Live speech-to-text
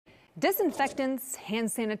Disinfectants, hand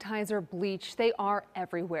sanitizer, bleach, they are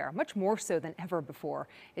everywhere, much more so than ever before,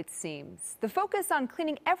 it seems. The focus on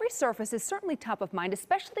cleaning every surface is certainly top of mind,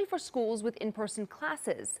 especially for schools with in-person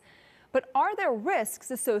classes. But are there risks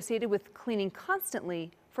associated with cleaning constantly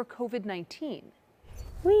for COVID-19?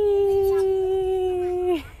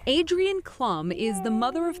 Adrienne Klum is the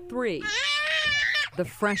mother of 3. The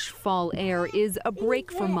fresh fall air is a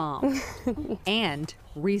break for mom and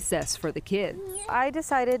recess for the kids. I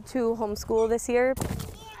decided to homeschool this year.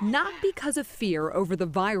 Not because of fear over the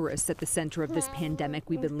virus at the center of this pandemic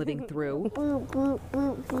we've been living through,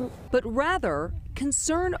 but rather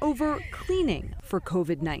concern over cleaning for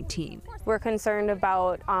COVID-19. We're concerned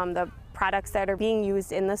about the products that are being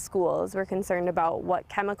used in the schools. We're concerned about what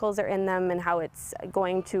chemicals are in them and how it's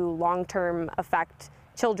going to long-term affect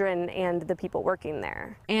children and the people working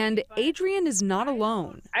there. And Adrienne is not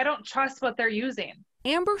alone. I don't trust what they're using.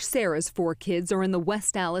 Amber Sarah's 4 kids are in the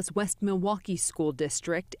West Allis, West Milwaukee School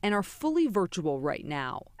District and are fully virtual right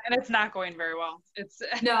now. And it's not going very well.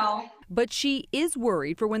 No. But she is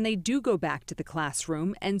worried for when they do go back to the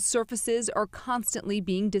classroom and surfaces are constantly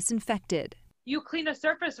being disinfected. You clean a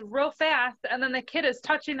surface real fast and then the kid is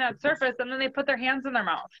touching that surface and then they put their hands in their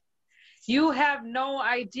mouth. You have no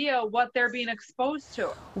idea what they're being exposed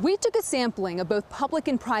to. We took a sampling of both public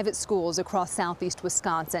and private schools across southeast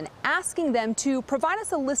Wisconsin, asking them to provide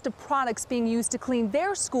us a list of products being used to clean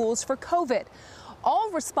their schools for COVID.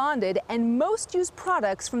 All responded, and most used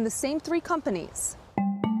products from the same 3 companies.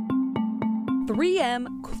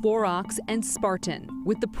 3M, Clorox, and Spartan,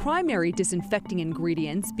 with the primary disinfecting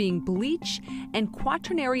ingredients being bleach and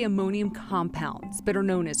quaternary ammonium compounds, better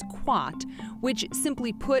known as quat, which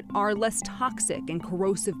simply put are less toxic and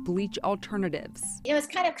corrosive bleach alternatives. It's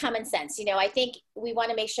kind of common sense. I think we want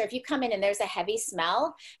to make sure if you come in and there's a heavy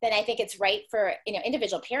smell, then I think it's right for,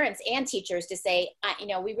 individual parents and teachers to say,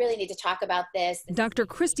 we really need to talk about this. Dr.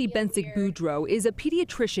 Christy Bensick-Boudreau is a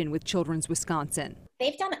pediatrician with Children's Wisconsin.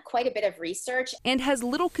 They've done quite a bit of research and has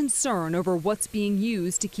little concern over what's being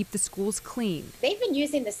used to keep the schools clean. They've been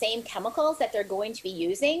using the same chemicals that they're going to be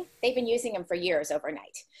using. They've been using them for years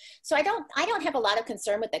overnight. So I don't have a lot of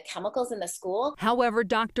concern with the chemicals in the school. However,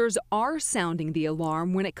 doctors are sounding the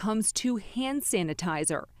alarm when it comes to hand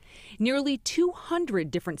sanitizer. Nearly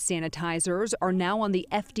 200 different sanitizers are now on the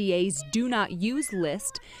FDA's do not use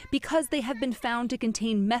list because they have been found to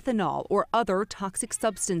contain methanol or other toxic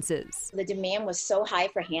substances. The demand was so high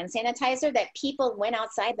for hand sanitizer that people went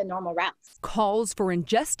outside the normal routes. Calls for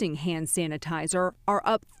ingesting hand sanitizer are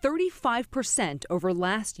up 35% over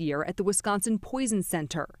last year at the Wisconsin Poison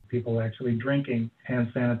Center. People actually drinking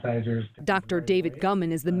hand sanitizers. Dr. David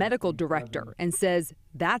Gumman is the medical director and says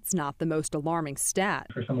that's not the most alarming stat.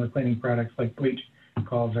 For some of the cleaning products like bleach,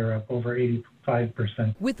 calls are up over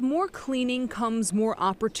 85%. With more cleaning comes more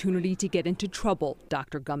opportunity to get into trouble,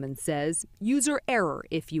 Dr. Gumman says. User error,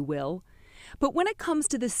 if you will. But when it comes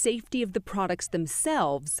to the safety of the products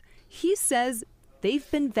themselves, he says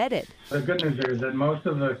they've been vetted. The good news is that most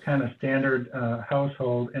of the kind of standard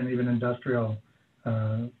household and even industrial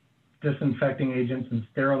disinfecting agents and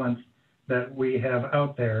sterilants that we have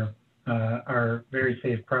out there are very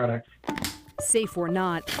safe products. Safe or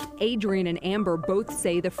not, Adrienne and Amber both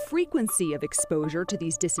say the frequency of exposure to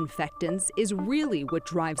these disinfectants is really what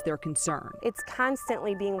drives their concern. It's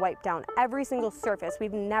constantly being wiped down, every single surface.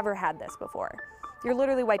 We've never had this before. You're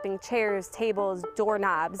literally wiping chairs, tables,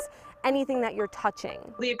 doorknobs, anything that you're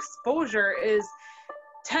touching. The exposure is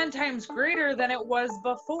 10 times greater than it was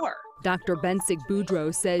before. Dr.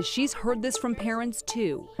 Bensick-Boudreau says she's heard this from parents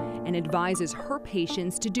too and advises her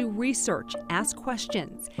patients to do research, ask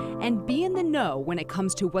questions, and be in the know when it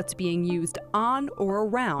comes to what's being used on or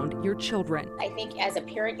around your children. I think as a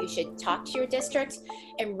parent, you should talk to your district,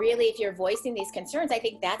 and really if you're voicing these concerns, I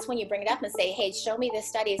think that's when you bring it up and say, hey, show me the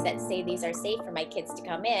studies that say these are safe for my kids to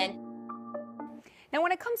come in. Now,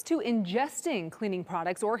 when it comes to ingesting cleaning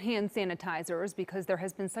products or hand sanitizers, because there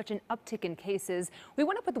has been such an uptick in cases, we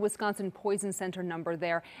want to put the Wisconsin Poison Center number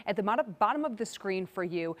there at the bottom of the screen for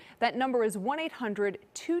you. That number is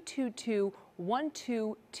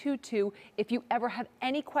 1-800-222-1222. If you ever have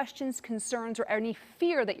any questions, concerns, or any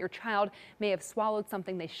fear that your child may have swallowed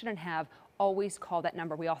something they shouldn't have, always call that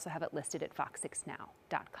number. We also have it listed at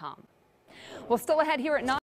fox6now.com. Well, still ahead here at 9.